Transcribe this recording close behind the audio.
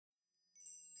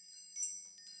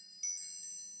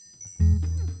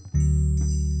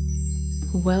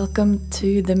Welcome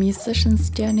to the Musician's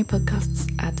Journey podcast's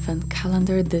Advent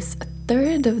calendar this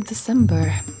 3rd of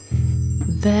December.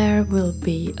 There will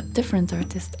be a different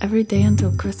artist every day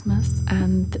until Christmas,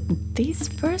 and these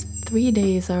first 3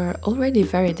 days are already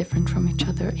very different from each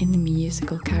other in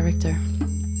musical character.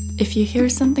 If you hear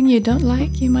something you don't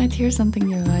like, you might hear something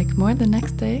you like more the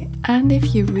next day, and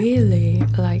if you really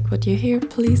like what you hear,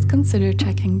 please consider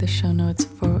checking the show notes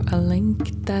for a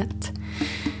link that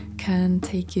can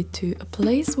take you to a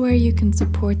place where you can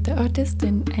support the artist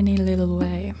in any little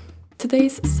way.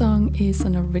 Today's song is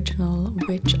an original,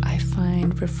 which I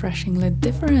find refreshingly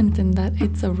different in that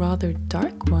it's a rather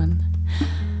dark one.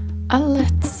 I'll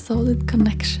let Solid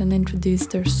Connection introduce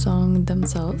their song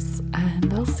themselves,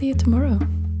 and I'll see you tomorrow.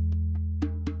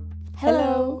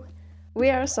 Hello!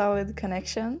 We are Solid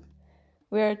Connection.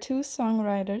 We are two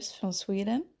songwriters from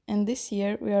Sweden, and this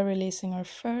year we are releasing our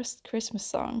first Christmas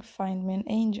song, Find Me an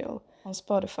Angel, on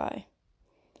Spotify.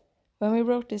 When we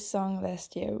wrote this song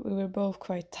last year, we were both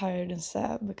quite tired and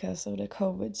sad because of the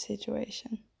COVID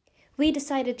situation. We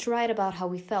decided to write about how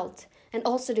we felt and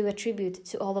also do a tribute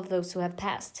to all of those who have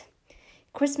passed.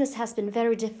 Christmas has been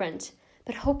very different,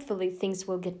 but hopefully things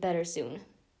will get better soon.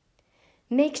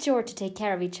 Make sure to take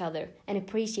care of each other and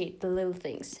appreciate the little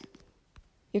things.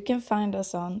 You can find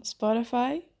us on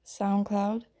Spotify,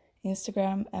 SoundCloud,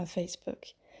 Instagram and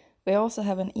Facebook. We also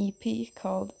have an EP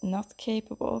called Not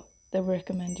Capable that we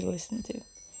recommend you listen to.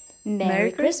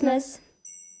 Merry Christmas!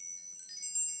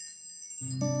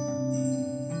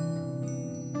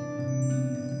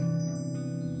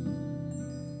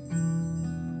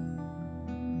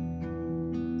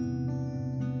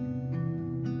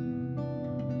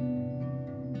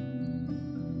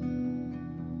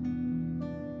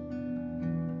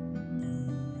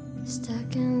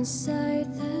 Stuck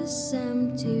inside this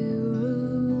empty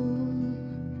room,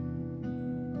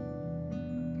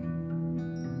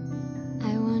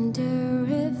 I wonder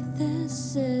if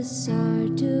this is our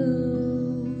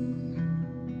doom.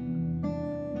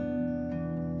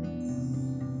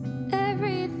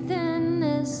 Everything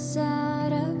is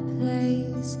out of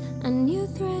place, a new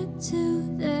threat to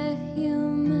the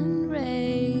human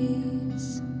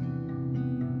race.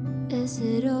 Is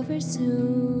it over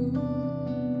soon?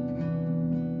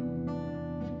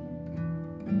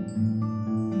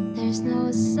 There's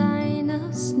no sign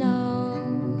of snow,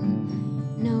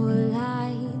 no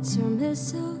lights or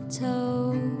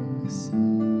mistletoes,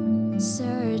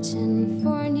 searching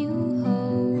for new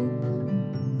hope,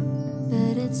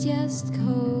 but it's just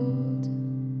cold.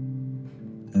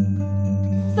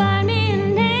 Find me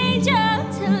an angel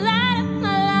to light up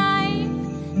my life,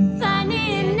 find me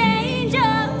an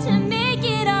angel to make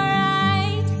it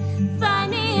alright, find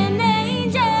me an angel.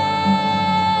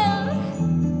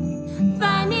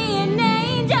 Find me an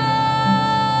angel,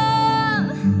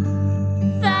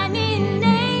 find me an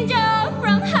angel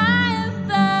from high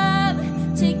above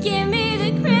to give me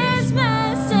the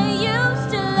Christmas I used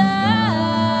to love.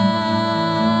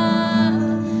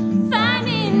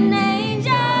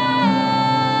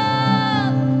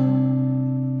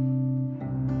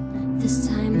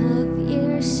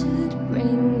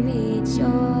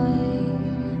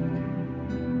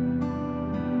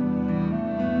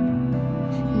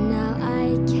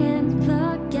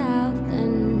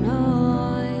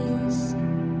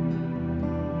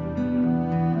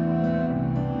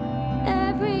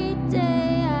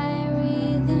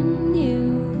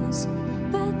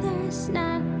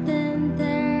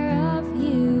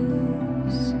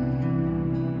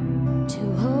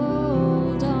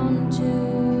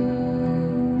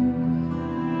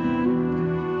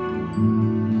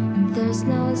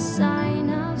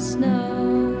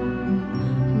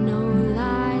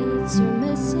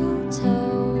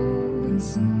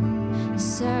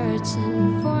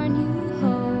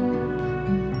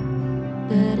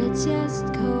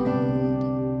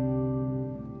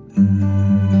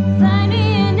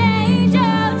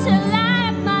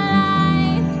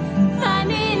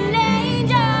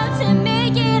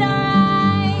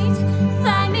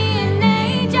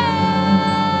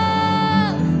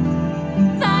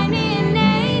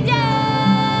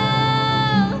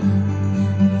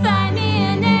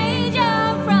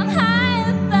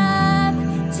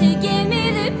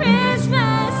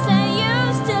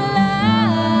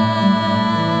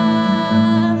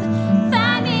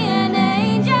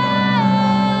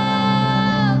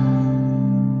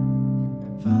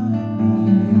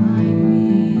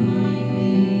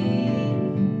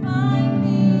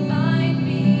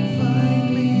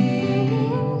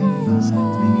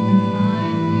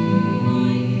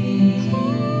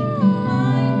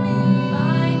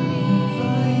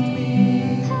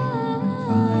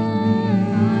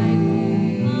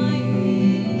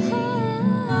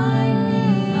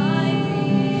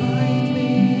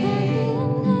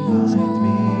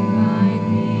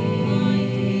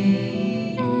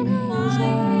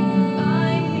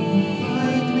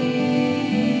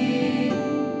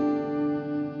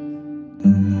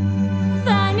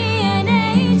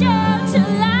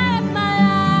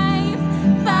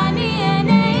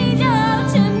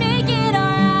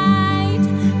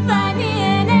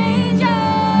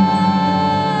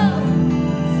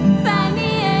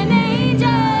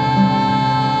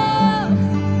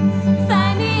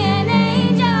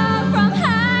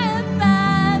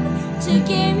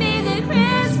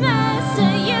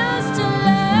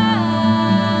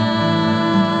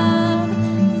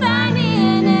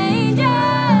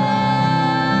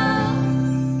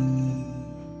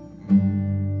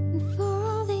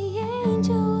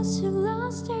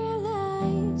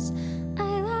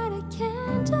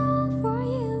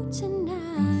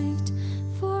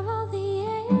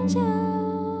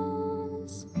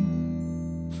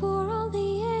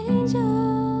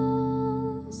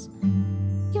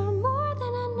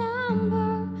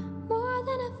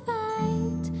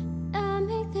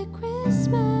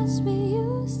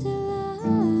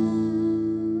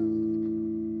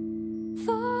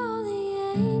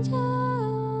 angel.